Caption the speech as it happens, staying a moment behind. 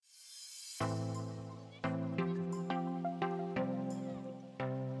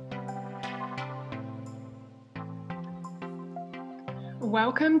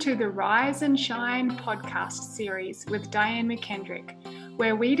Welcome to the Rise and Shine podcast series with Diane McKendrick,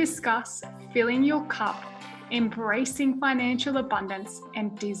 where we discuss filling your cup, embracing financial abundance,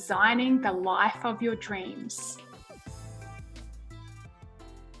 and designing the life of your dreams.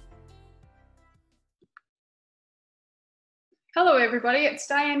 Hello everybody, it's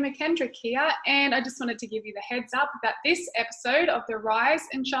Diane McKendrick here, and I just wanted to give you the heads up that this episode of the Rise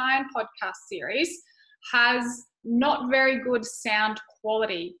and Shine podcast series has not very good sound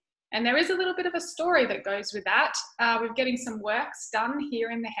quality. And there is a little bit of a story that goes with that. We're getting some works done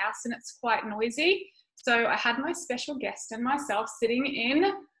here in the house and it's quite noisy. So I had my special guest and myself sitting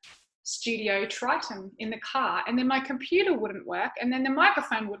in Studio Triton in the car, and then my computer wouldn't work and then the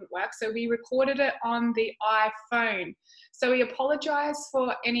microphone wouldn't work. So we recorded it on the iPhone. So we apologize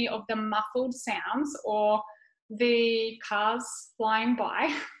for any of the muffled sounds or the cars flying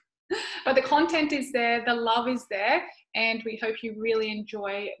by. But the content is there, the love is there, and we hope you really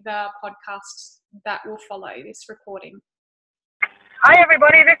enjoy the podcast that will follow this recording. Hi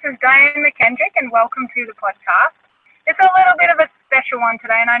everybody, this is Diane McKendrick and welcome to the podcast. It's a little bit of a special one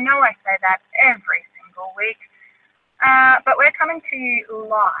today, and I know I say that every single week, but we're coming to you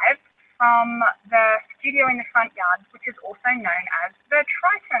live from the studio in the front yard, which is also known as the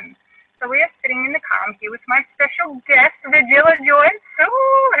Triton. So we are sitting in the car. I'm here with my special guest, Virgilla Joyce, who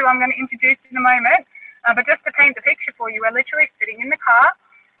I'm going to introduce in a moment. But just to paint the picture for you, we're literally sitting in the car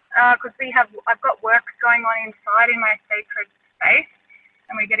because I've got work going on inside in my sacred space,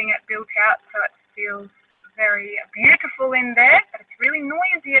 and we're getting it built out so it feels very beautiful in there. But it's really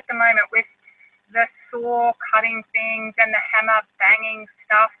noisy at the moment with the saw cutting things and the hammer banging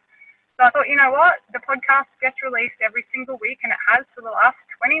stuff. So I thought, you know what? The podcast gets released every single week, and it has for the last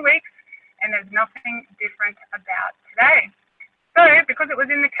 20 weeks. And there's nothing different about today. So because it was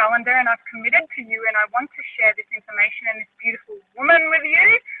in the calendar and I've committed to you and I want to share this information and this beautiful woman with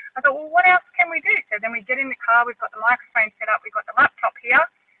you, I thought, well, what else can we do? So then we get in the car, we've got the microphone set up, we've got the laptop here,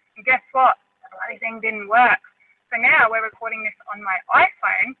 and guess what? The bloody thing didn't work. So now we're recording this on my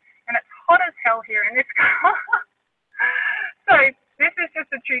iPhone, and it's hot as hell here in this car. So this is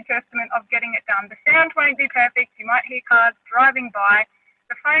just a true testament of getting it done. The sound won't be perfect. You might hear cars driving by.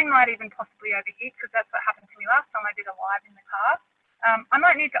 The phone might even possibly overheat, because that's what happened to me last time I did a live in the car. I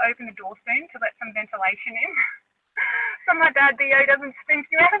might need to open the door soon to let some ventilation in. So my bad BO doesn't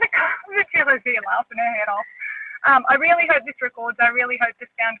stink you out of the car. Virgilla's here laughing her head off. I really hope this records. I really hope the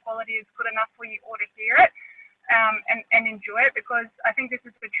sound quality is good enough for you all to hear it and enjoy it, because I think this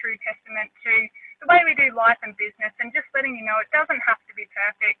is a true testament to the way we do life and business, and just letting you know it doesn't have to be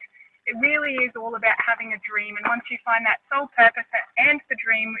perfect. It really is all about having a dream, and once you find that soul purpose and the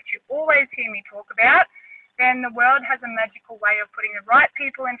dream, which you always hear me talk about, then the world has a magical way of putting the right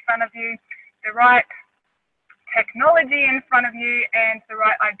people in front of you, the right technology in front of you, and the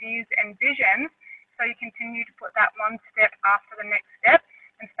right ideas and visions, so you continue to put that one step after the next step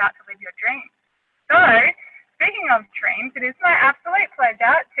and start to live your dreams. So, speaking of dreams, it is my absolute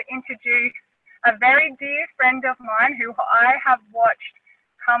pleasure to introduce a very dear friend of mine who I have watched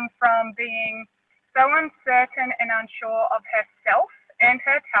come from being so uncertain and unsure of herself and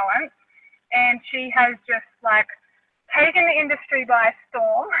her talents, and she has just taken the industry by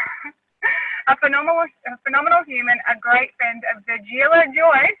storm. a phenomenal human, a great friend of Virgilla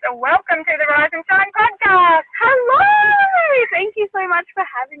Joyce. Welcome to the Rise and Shine podcast. Hello! Thank you so much for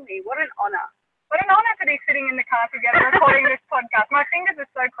having me. What an honor. What an honor to be sitting in the car together recording this podcast. My fingers are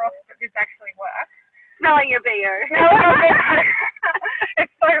so crossed that this actually works. Smelling your BO.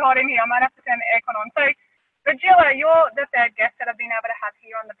 It's so hot in here. I might have to turn the aircon on. So, Virgilla, you're the third guest that I've been able to have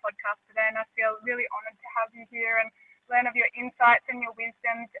here on the podcast today, and I feel really honoured to have you here and learn of your insights and your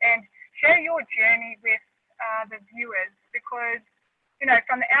wisdoms and share your journey with the viewers, because, you know,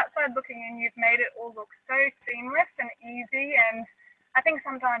 from the outside looking in, you've made it all look so seamless and easy, and I think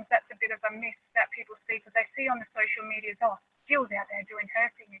sometimes that's a bit of a myth that people see, because they see on the social medias, oh, Jill's out there doing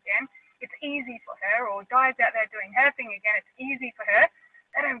her thing again. It's easy for her, or Di's out there doing her thing again. It's easy for her.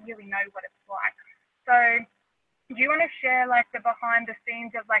 They don't really know what it's like. So do you want to share the behind the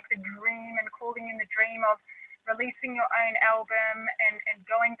scenes of the dream and calling in the dream of releasing your own album and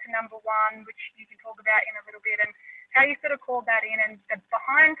going to number one, which you can talk about in a little bit, and how you sort of called that in, and the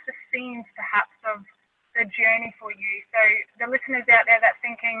behind the scenes perhaps of the journey for you? So the listeners out there that's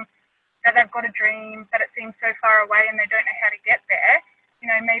thinking that they've got a dream, that it seems so far away and they don't know how to get there, you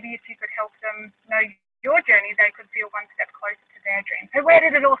know, maybe if you could help them know your journey, they could feel one step closer to their dream. So where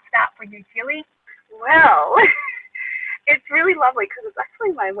did it all start for you, Tilly? Well, it's really lovely because it's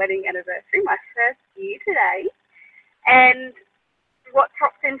actually my wedding anniversary, my first year today. And what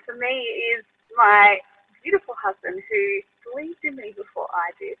popped in for me is my beautiful husband, who believed in me before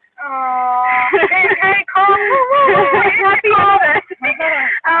I did. Oh, hey, Cole.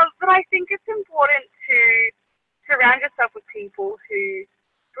 But I think it's important to surround yourself with people who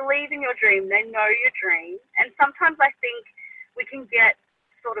believe in your dream. They know your dream. And sometimes I think we can get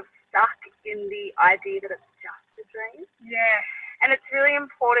sort of stuck in the idea that it's just a dream. Yeah. And it's really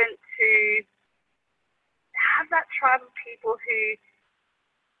important to have that tribe of people who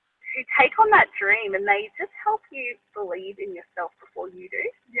take on that dream and they just help you believe in yourself before you do.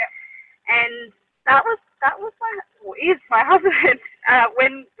 Yeah. And that is my husband.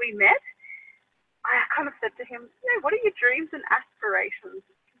 When we met, I kind of said to him, what are your dreams and aspirations?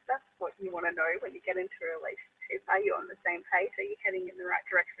 That's what you want to know when you get into a relationship. Are you on the same page? Are you heading in the right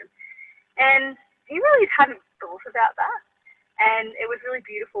direction? And he really hadn't thought about that. And it was really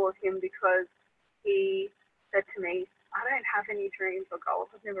beautiful of him because he said to me, I don't have any dreams or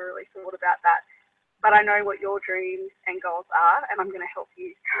goals. I've never really thought about that. But I know what your dreams and goals are, and I'm going to help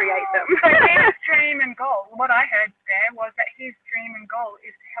you create them. So his dream and goal, what I heard there was that his dream and goal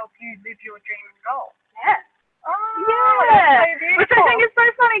is to help you live your dream and goal. Yeah. Oh, yeah. That's so beautiful. Which I think is so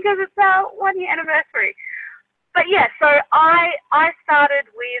funny because it's our 1 year anniversary. But yeah, so I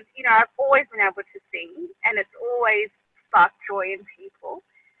started with, I've always been able to sing, and it's always sparked joy in people.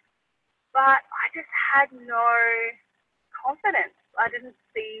 But I just had no confidence. I didn't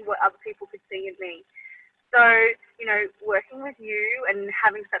see what other people could see in me. So, working with you and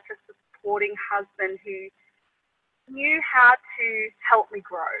having such a supporting husband who knew how to help me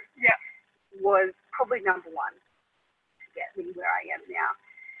grow was probably number one to get me where I am now.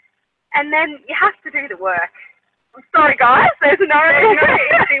 And then you have to do the work. I'm sorry, guys. There's no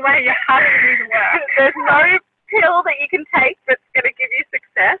easy way. You have to do the work. There's no pill that you can take that's going to give you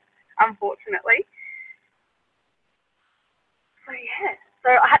success, unfortunately.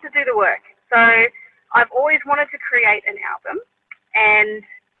 So I had to do the work. So I've always wanted to create an album, and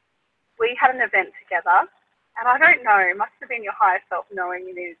we had an event together, and I don't know, it must have been your higher self knowing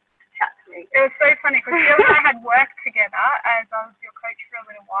you needed to chat to me. It was so funny because Jill and I had worked together as I was your coach for a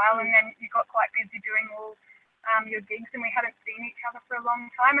little while, and then you got quite busy doing all your gigs, and we hadn't seen each other for a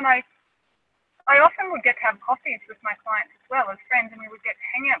long time, and I often would get to have coffees with my clients as well as friends, and we would get to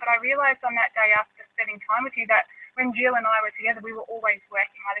hang out, but I realised on that day after spending time with you that when Jill and I were together, we were always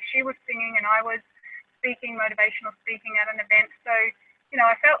working. Either she was singing and I was speaking, motivational speaking at an event. So,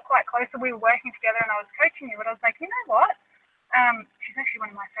 I felt quite close. So we were working together and I was coaching you, but I was like, you know what? She's actually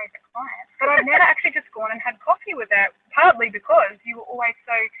one of my favourite clients. But I've never actually just gone and had coffee with her, partly because you were always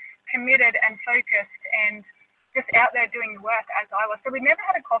so committed and focused and just out there doing the work as I was. So we never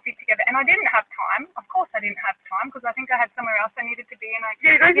had a coffee together, and I didn't have time. Of course I didn't have time because I think I had somewhere else I needed to be. And I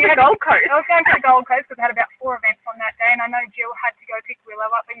was going to the Gold Coast. I was going to the Gold Coast because I had about 4 events on that day, and I know Jill had to go pick Willow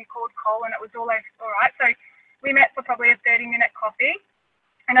up, and you called Cole, and it was all right. So we met for probably a 30-minute coffee,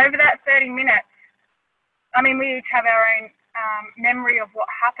 and over that 30 minutes, we each have our own memory of what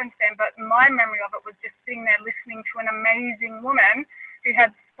happened then, but my memory of it was just sitting there listening to an amazing woman who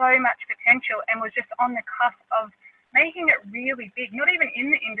had so much potential and was just on the cusp of making it really big, not even in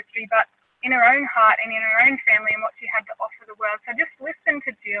the industry, but in her own heart and in her own family and what she had to offer the world. So just listen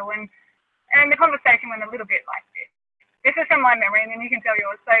to Jill, and the conversation went a little bit like this. This is from my memory, and then you can tell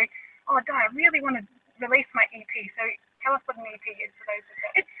yours. So, Di, I really want to release my EP. So tell us what an EP is for those who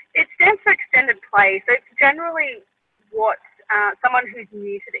don't. It stands for extended play. So it's generally what someone who's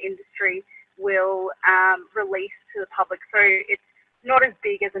new to the industry will release to the public. So it's not as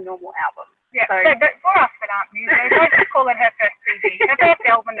big as a normal album. Yeah, so but for us that aren't new, they don't just call it her first CD, her first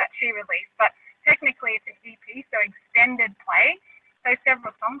album that she released, but technically it's an EP, so extended play. So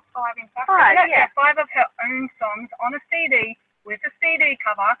several songs, 5 in fact. 5, yeah. 5 of her own songs on a CD with a CD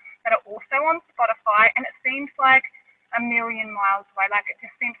cover that are also on Spotify, and it seems like a million miles away. Like it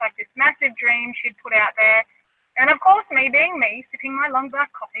just seems like this massive dream she'd put out there. And of course, me being me, sipping my long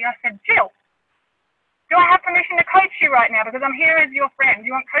black coffee, I said, Jill, do I have permission to coach you right now? Because I'm here as your friend. Do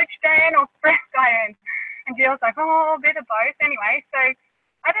you want Coach Diane or Friend Diane? And Jill's like, a bit of both. Anyway, so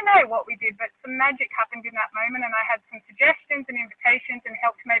I don't know what we did, but some magic happened in that moment, and I had some suggestions and invitations and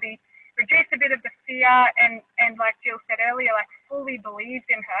helped maybe reduce a bit of the fear and like Jill said earlier, like fully believed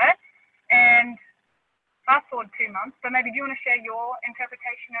in her. And fast forward 2 months, so maybe do you want to share your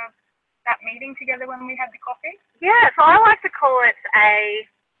interpretation of that meeting together when we had the coffee? Yeah, so I like to call it a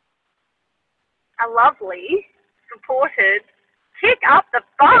lovely, supported kick up the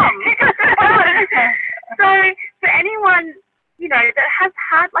bum. So for anyone, that has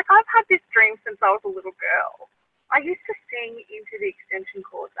had, like I've had this dream since I was a little girl. I used to sing into the extension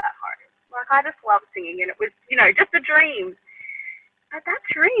cords at home. Like I just love singing, and it was, just a dream. But that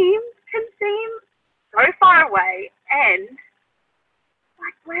dream can seem so far away, and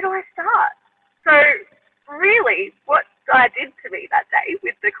where do I start? So really, what I did to me that day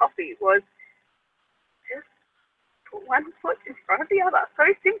with the coffee was just put one foot in front of the other. So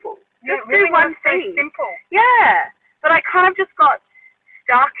simple. Just really do one so thing. simple. Yeah. But I kind of just got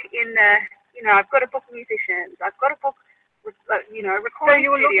stuck in the, I've got to book musicians. I've got to book, recording So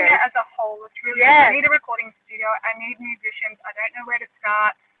you were looking studios. at it as a whole. It's really, Yeah. I need a recording studio. I need musicians. I don't know where to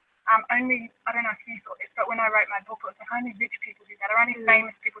start. I don't know if you thought this, but when I wrote my book, it was like only rich people do that, or only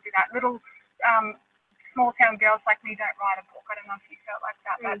famous people do that. Little small town girls like me don't write a book. I don't know if you felt like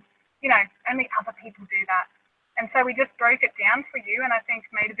that, but only other people do that. And so we just broke it down for you, and I think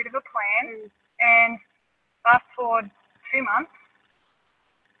made a bit of a plan. And fast forward 2 months.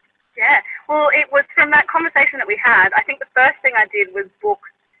 Yeah. Well, it was from that conversation that we had. I think the first thing I did was book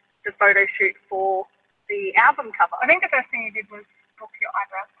the photo shoot for the album cover. I think the first thing you did was book your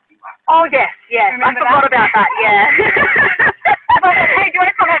eyebrows to be waxed. Oh, yes. I forgot about that, yeah. But, hey, do you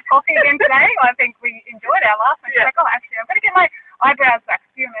want to come have coffee again today? I think we enjoyed our last one. She's like, oh, actually, I'm going to get my eyebrows waxed.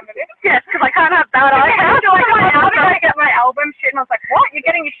 Do you remember this? Yes, because I can't have bad eyebrows. How do I get my album shoot? And I was like, what? You're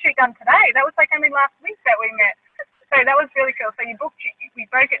getting your shoot done today? That was like only last week that we met. So that was really cool. So we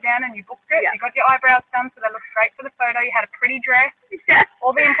broke it down and you booked it. Yeah. You got your eyebrows done so they looked great for the photo. You had a pretty dress. Yeah.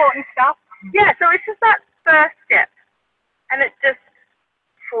 All the important stuff. Yeah, so it's just that first step. And it just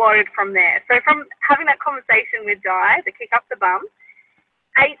flowed from there. So from having that conversation with Di, the Kick Up the Bum,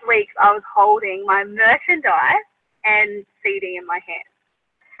 8 weeks I was holding my merchandise and CD in my hand.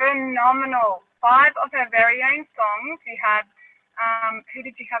 Phenomenal. 5 of her very own songs. You had, who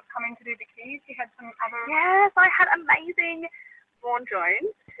did you have coming to do the keys? You had some other... Yes, I had amazing Vaughan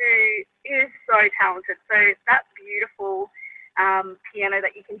Jones, who is so talented. So that beautiful piano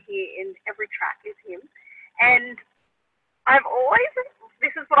that you can hear in every track is him. And I've always,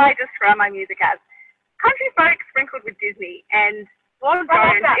 this is what I describe my music as, country folk sprinkled with Disney, and Vaughan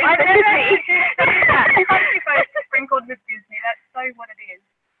Jones is the Disney. Country folk sprinkled with Disney, that's so what it is.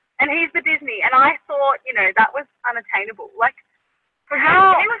 And he's the Disney, and I thought, that was unattainable. Like,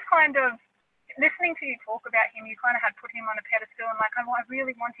 he was kind of, listening to you talk about him, you kind of had put him on a pedestal, and like, I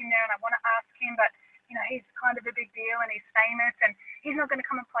really want him there, and I want to ask him, but he's kind of a big deal and he's famous and he's not going to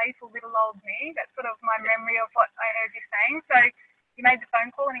come and play for little old me. That's sort of my memory of what I heard you saying. So you made the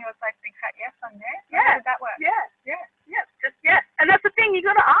phone call and he was like, big fat yes, I'm there. Yeah. How did that work? Yeah. Just yes. And that's the thing, you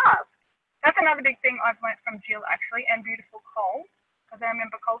got to ask. That's another big thing I've learnt from Jill actually, and beautiful Cole, because I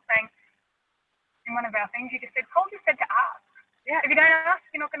remember Cole saying in one of our things, Cole just said to ask. Yeah. If you don't ask,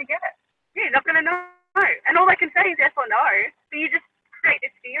 you're not going to get it. Yeah, you're not going to know. And all they can say is yes or no, but you just create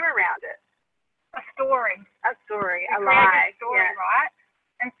this fear around it. A story, a lie, right?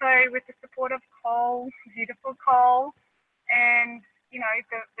 And so with the support of Cole, beautiful Cole, and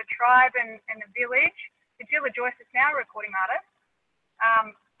the tribe and the village, the Jill Joyce is now a recording artist,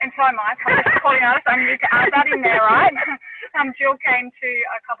 and so am I. I'm a recording artist. I need to add that in there, right? Jill came to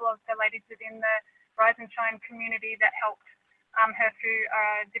a couple of the ladies within the Rise and Shine community that helped her through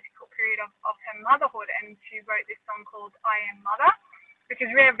a difficult period of her motherhood, and she wrote this song called I Am Mother, which is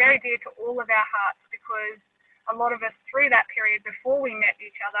very, very dear to all of our hearts, because a lot of us through that period before we met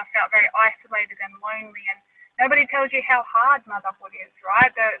each other felt very isolated and lonely, and nobody tells you how hard motherhood is, right?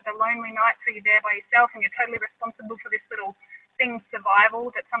 The lonely nights where you're there by yourself and you're totally responsible for this little thing's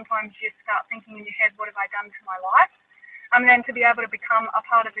survival, that sometimes you start thinking in your head, what have I done to my life? And then to be able to become a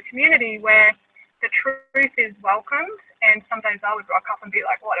part of the community where the truth is welcomed, and sometimes I would rock up and be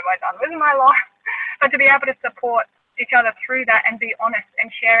like, what have I done with my life? But to be able to support each other through that and be honest and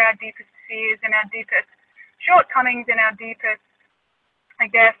share our deepest fears and our deepest shortcomings and our deepest,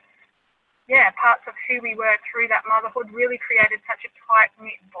 parts of who we were through that motherhood really created such a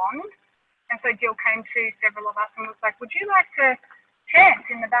tight-knit bond. And so Jill came to several of us and was like, would you like to chant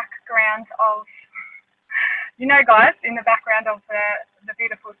in the background of, guys, in the background of the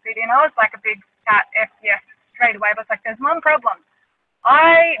beautiful city? And I was like a big fat F yes straight away. But I was like, there's one problem.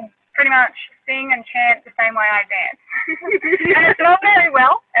 I pretty much sing and chant the same way I dance. And it's not very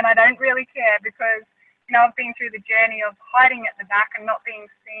well, and I don't really care, because, I've been through the journey of hiding at the back and not being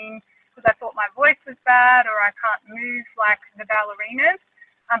seen because I thought my voice was bad or I can't move like the ballerinas.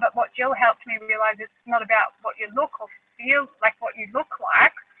 But what Jill helped me realize is it's not about what you look or feel like, what you look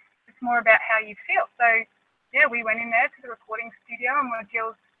like. It's more about how you feel. So, we went in there to the recording studio and we're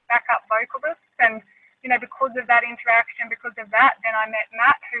Jill's backup vocalist. And, because of that interaction, because of that, then I met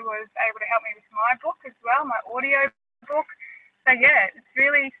Matt, who was able to help me with my book as well, my audio book. So, it's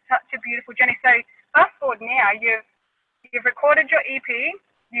really such a beautiful journey. So, fast forward now, you've recorded your EP.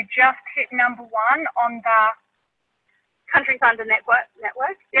 You just hit #1 on the Country Thunder Network.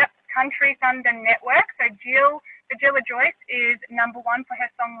 Yep, Country Thunder Network. So Jill, Vagilla Joyce is number 1 for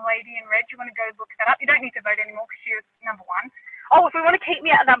her song Lady in Red. You want to go look that up. You don't need to vote anymore because she was number 1. Oh, if we want to keep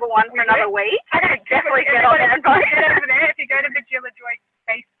me at number 1 for another week, definitely get on there and vote. Get over there. If you go to Vagilla Joyce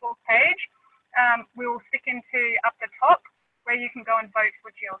Facebook page, we'll stick into up the top where you can go and vote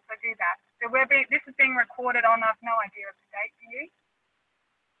for Jill. So do that. So this is being recorded on, I've no idea of the date, do you?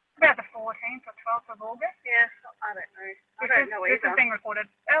 About the 14th or 12th of August. Yes, I don't know. I don't know either. This is being recorded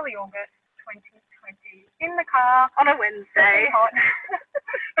early August 2020 in the car. On a Wednesday. Hot.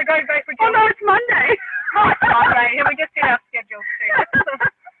 So go vote for Jill. Oh no, it's Monday. Oh, it's Monday. Yeah, we just did our schedules too.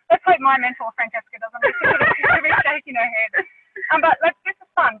 Let's hope my mentor Francesca doesn't listen to this. She'll be shaking her head. But this is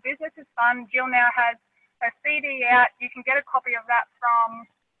fun. Business is fun. Jill now has her CD out. You can get a copy of that from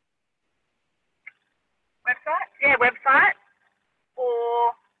website. Yeah, website.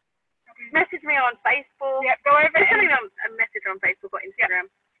 Or message me on Facebook. Yeah, go over Send me a message on Facebook or Instagram.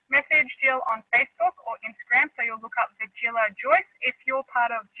 Yep. Message Jill on Facebook or Instagram. So you'll look up Vagilla Joyce. If you're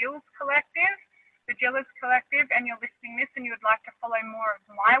part of Jill's collective, Vagilla's collective, and you're listening this and you would like to follow more of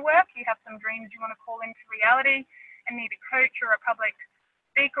my work, you have some dreams you want to call into reality and need a coach or a public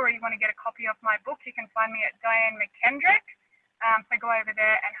speaker, or you want to get a copy of my book, you can find me at Diane McKendrick. So go over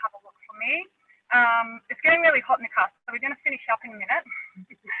there and have a look for me. It's getting really hot in the car, so we're going to finish up in a minute.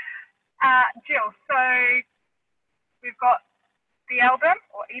 Jill, so we've got the album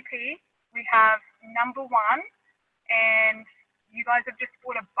or EP. We have number 1, and you guys have just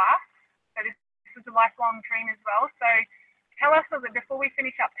bought a bus. So this is a lifelong dream as well. So tell us before we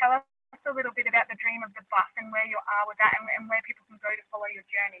finish up, tell us a little bit about the dream of the bus and where you are with that, and where people can go to follow your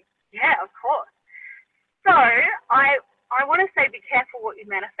journey. Yeah, of course. So I want to say be careful what you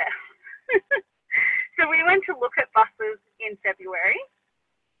manifest. So we went to look at buses in February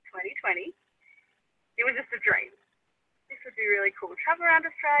 2020. It was just a dream. This would be really cool. Travel around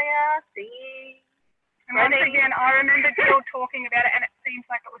Australia, singing. And once again, I remember Jill talking about it, and it seems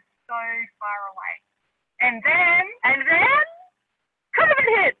like it was so far away. And then COVID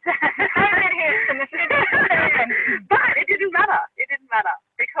hits. COVID hits, and the city turned. But it didn't matter. It didn't matter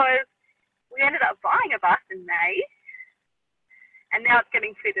because we ended up buying a bus in May, and now it's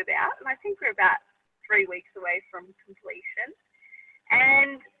getting fitted out. And I think we're about 3 weeks away from completion.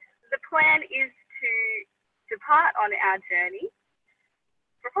 And the plan is to depart on our journey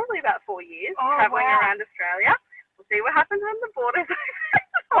for probably about 4 years, traveling around Australia. We'll see what happens on the borders.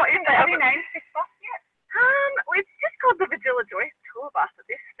 Have you named this bus yet? It's just called the Vagilla Joyce Tour Bus at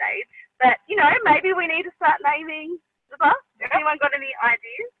this stage. But, maybe we need to start naming the bus. Yep. Anyone got any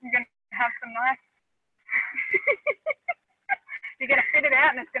ideas? You're going to have some nice... You're going to fit it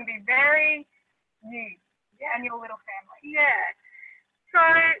out, and it's going to be very you and your little family. Yeah. So,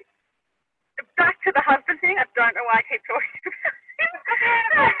 back to the husband thing. I don't know why I keep talking about it.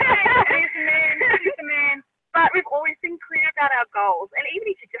 He's the man. But we've always been clear about our goals. And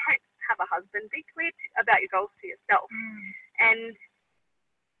even if you don't have a husband, be clear about your goals to yourself. And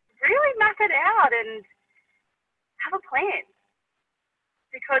really map it out and have a plan.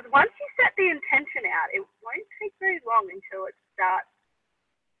 Because once you set the intention out, it won't take very long until it starts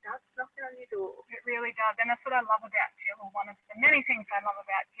knocking on your door. It really does. And that's what I love about Jill, or one of the many things I love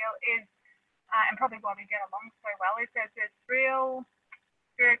about Jill is, and probably why we get along so well, is there's this real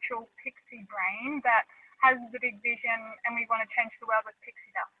spiritual pixie brain that has the big vision, and we want to change the world with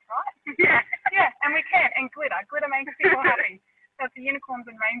pixie dust, right? Yeah, and we can. And glitter makes people happy. So it's the unicorns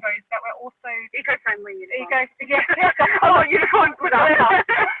and rainbows, but we're also eco-friendly unicorns. Unicorn glitter.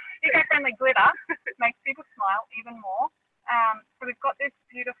 Eco-friendly glitter makes people smile even more. So we've got this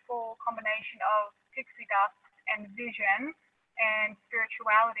beautiful combination of pixie dust and vision and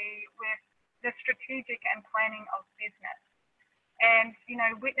spirituality with the strategic and planning of business. And,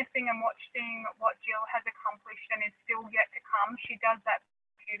 witnessing and watching what Jill has accomplished and is still yet to come, she does that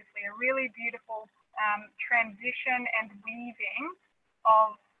beautifully. A really beautiful transition and weaving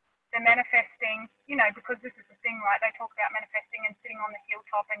of the manifesting, because this is the thing, right? They talk about manifesting and sitting on the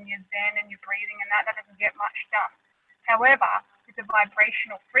hilltop and you're zen and you're breathing, and that doesn't get much done. However, it's a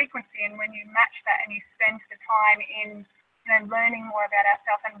vibrational frequency, and when you match that and you spend the time in, learning more about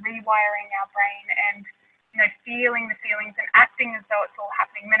ourselves and rewiring our brain and, feeling the feelings and acting as though it's all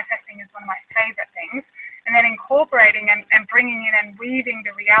happening, manifesting is one of my favorite things, and then incorporating and bringing in and weaving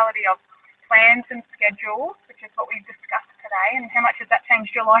the reality of plans and schedules, which is what we've discussed today, and how much has that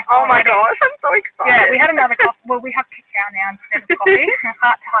changed your life? Oh my gosh, I'm so excited. Yeah, we had another coffee. Well, we have cacao now instead of coffee.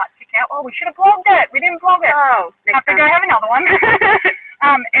 Heart-to-heart cacao. Oh, we should have blogged it. We didn't blog it. Oh, have to go have another one.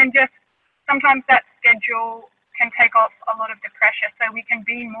 And just sometimes that schedule can take off a lot of the pressure, so we can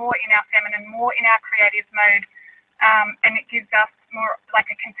be more in our feminine, more in our creative mode, and it gives us more like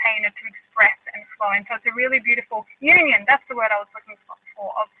a container to express express and flow. And so it's a really beautiful union, that's the word I was looking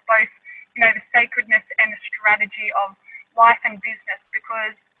for, of both, you know, the sacredness and the strategy of life and business,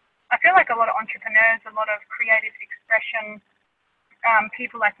 because I feel like a lot of entrepreneurs, a lot of creative expression,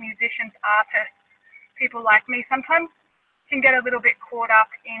 people like musicians, artists, people like me sometimes can get a little bit caught up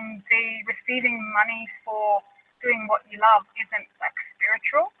in the receiving money for doing what you love isn't like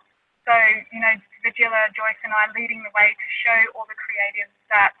spiritual. So, you know, Virgila, Joyce and I leading the way to show all the creatives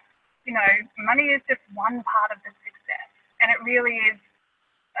that, you know, money is just one part of the success. And it really is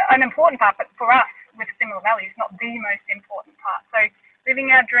an important part, but for us with similar values, not the most important part. So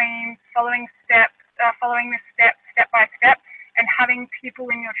living our dreams, following the steps, step by step, and having people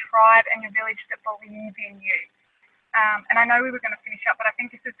in your tribe and your village that believe in you. And I know we were going to finish up, but I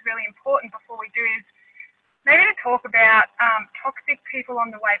think this is really important before we do, is maybe to talk about toxic people on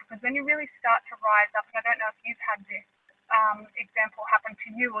the way, because when you really start to rise up, and I don't know if you've had this example happen to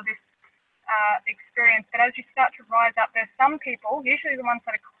you or this experience, but as you start to rise up, there's some people, usually the ones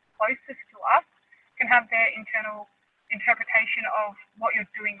that are closest to us, can have their internal interpretation of what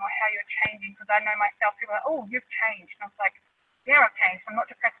you're doing or how you're changing. Because I know myself, people are like, oh, you've changed. And I was like, yeah, I've changed. I'm not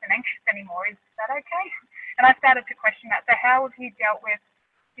depressed and anxious anymore. Is that okay? And I started to question that. So how have you dealt with,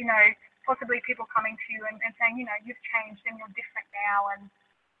 you know, possibly people coming to you and saying, you know, you've changed and you're different now, and,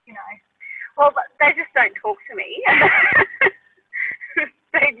 you know. Well, they just don't talk to me.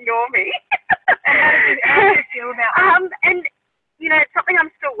 They ignore me. And how do you feel about that? And, you know, it's something I'm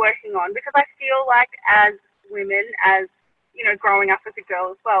still working on, because I feel like as women, as, you know, growing up as a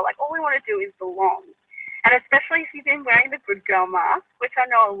girl as well, like all we want to do is belong. And especially if you've been wearing the good girl mask, which I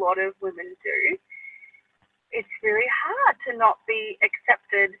know a lot of women do, it's really hard to not be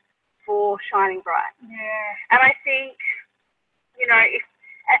accepted for shining bright. Yeah. And I think, you know,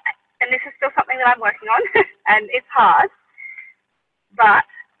 and this is still something that I'm working on, and it's hard, but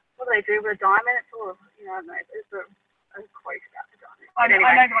what do they do with a diamond? It's all of, you know, I don't know, there's a quote about the diamond. I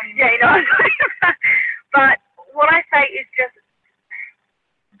know the one you mean. Yeah, you know. But what I say is just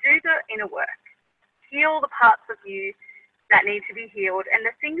do the inner work. Heal the parts of you that need to be healed, and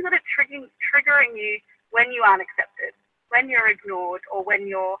the things that are triggering you when you aren't accepted, when you're ignored, or when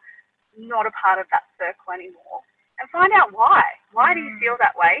you're not a part of that circle anymore, and find out why. Why do you feel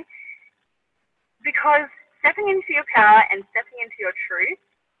that way? Because stepping into your power and stepping into your truth,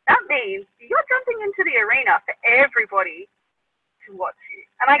 that means you're jumping into the arena for everybody to watch you.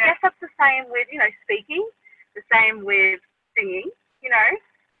 And I guess that's the same with, you know, speaking, the same with singing, you know.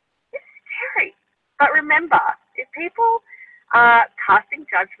 It's scary. But remember, if people are casting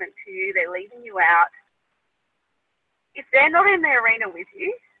judgment to you, they're leaving you out, if they're not in the arena with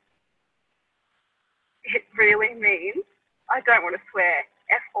you, it really means, I don't want to swear,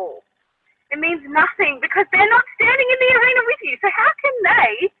 F all. It means nothing, because they're not standing in the arena with you. So how can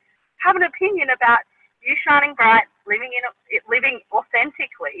they have an opinion about you shining bright, living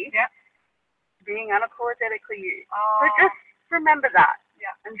authentically, being unapologetically you? So just remember that.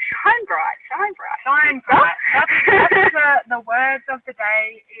 Yeah. And shine bright, shine bright. Shine bright. That's the words of the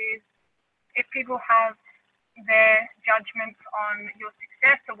day, is if people have their judgments on your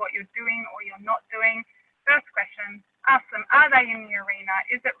success or what you're doing or you're not doing, first question, ask them, are they in the arena?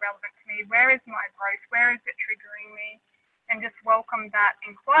 Is it relevant to me? Where is my growth? Where is it triggering me? And just welcome that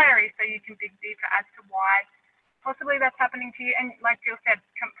inquiry so you can dig deeper as to why possibly that's happening to you. And like Jill said,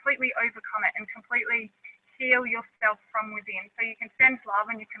 completely overcome it and completely heal yourself from within. So you can send love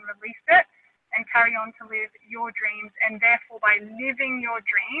and you can release it and carry on to live your dreams. And therefore, by living your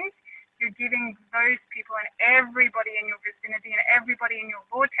dreams, you're giving those people and everybody in your vicinity and everybody in your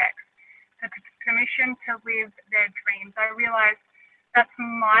vortex the permission to live their dreams. I realize that's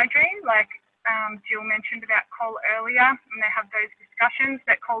my dream, like Jill mentioned about Cole earlier, and they have those discussions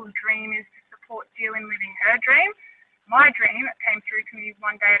that Cole's dream is to support Jill in living her dream. My dream, it came through to me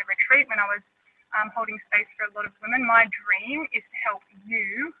one day at a retreat when I was holding space for a lot of women. My dream is to help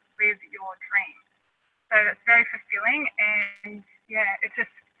you live your dream. So that's very fulfilling, and yeah, it's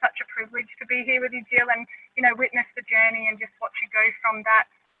just such a privilege to be here with you, Jill, and, you know, witness the journey and just watch you go from that,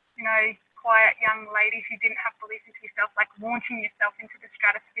 you know, quiet young lady who didn't have belief into yourself, like launching yourself into the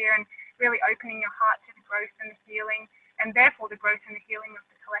stratosphere and really opening your heart to the growth and the healing, and therefore the growth and the healing of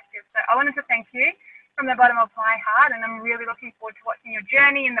the collective. So I wanted to thank you from the bottom of my heart, and I'm really looking forward to watching your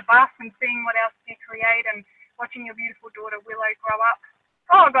journey in the bus and seeing what else you create, and watching your beautiful daughter Willow grow up.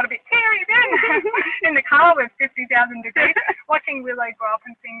 Oh, I got a bit teary then in the car with 50,000 degrees, watching Willow grow up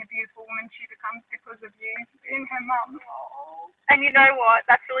and seeing the beautiful woman she becomes because of you being her mum. And you know what?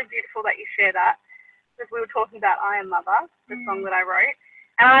 That's really beautiful that you share that, because we were talking about I Am Mother, the song that I wrote.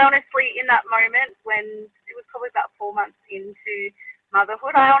 And I honestly, in that moment, when it was probably about 4 months into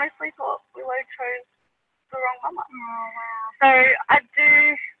motherhood. I honestly thought Willow chose the wrong mama. Oh, wow. So I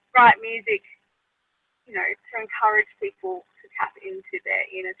do write music, you know, to encourage people to tap into their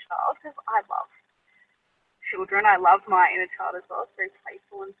inner child, because I love children. I love my inner child as well. It's very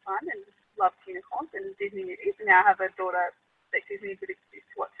playful and fun, and love unicorns and Disney movies. And now I have a daughter that gives me a good excuse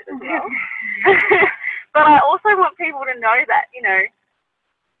to watch it as well. But I also want people to know that, you know,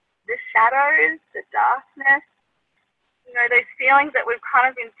 the shadows, the darkness, you know, those feelings that we've kind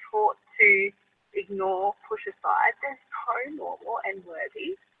of been taught to ignore, push aside, they're so normal and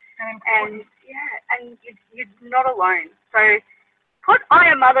worthy. And you're not alone. So put I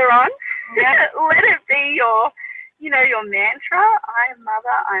Am Mother on. Yeah. Let it be your, you know, your mantra. I am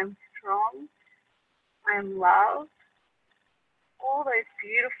mother, I'm strong, I'm loved. All those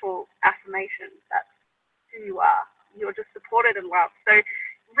beautiful affirmations. That's who you are. You're just supported and loved. So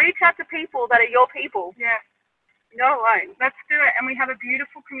reach out to people that are your people. Yeah. You're not alone. Let's do it. And we have a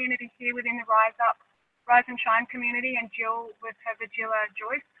beautiful community here within the Rise and Shine community, and Jill with her Virgilla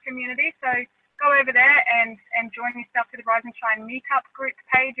Joyce community. So go over there and join yourself to the Rise and Shine Meetup group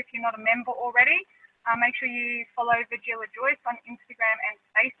page if you're not a member already. Make sure you follow Virgilla Joyce on Instagram and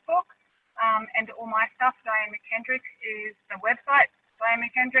Facebook. And all my stuff, Diane McKendrick, is the website, Diane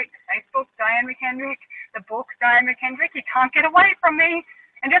McKendrick, Facebook, Diane McKendrick, the book, Diane McKendrick. You can't get away from me.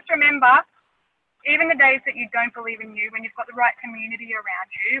 And just remember, even the days that you don't believe in you, when you've got the right community around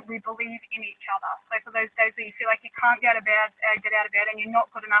you, we believe in each other. So for those days that you feel like you can't get out of bed and you're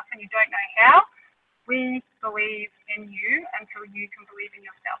not good enough and you don't know how, we believe in you until you can believe in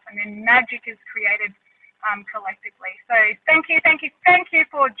yourself. And then magic is created collectively. So thank you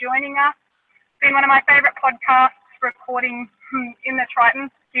for joining us. It's been one of my favourite podcasts, recording in the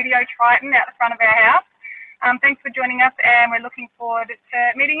Studio Triton out the front of our house. Thanks for joining us, and we're looking forward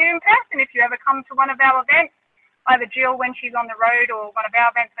to meeting you in person. If you ever come to one of our events, either Jill when she's on the road or one of our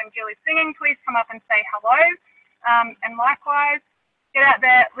events when Jill is singing, please come up and say hello. And likewise, get out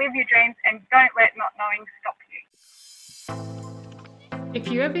there, live your dreams, and don't let not knowing stop you. If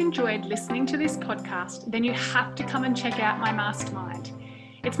you have enjoyed listening to this podcast, then you have to come and check out my mastermind.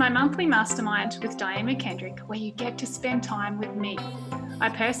 It's my monthly mastermind with Diane McKendrick, where you get to spend time with me. I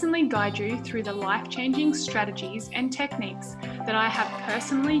personally guide you through the life-changing strategies and techniques that I have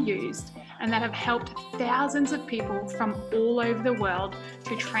personally used and that have helped thousands of people from all over the world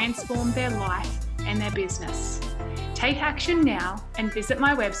to transform their life and their business. Take action now and visit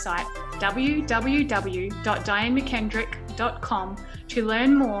my website www.dianemckendrick.com to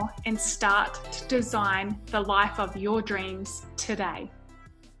learn more and start to design the life of your dreams today.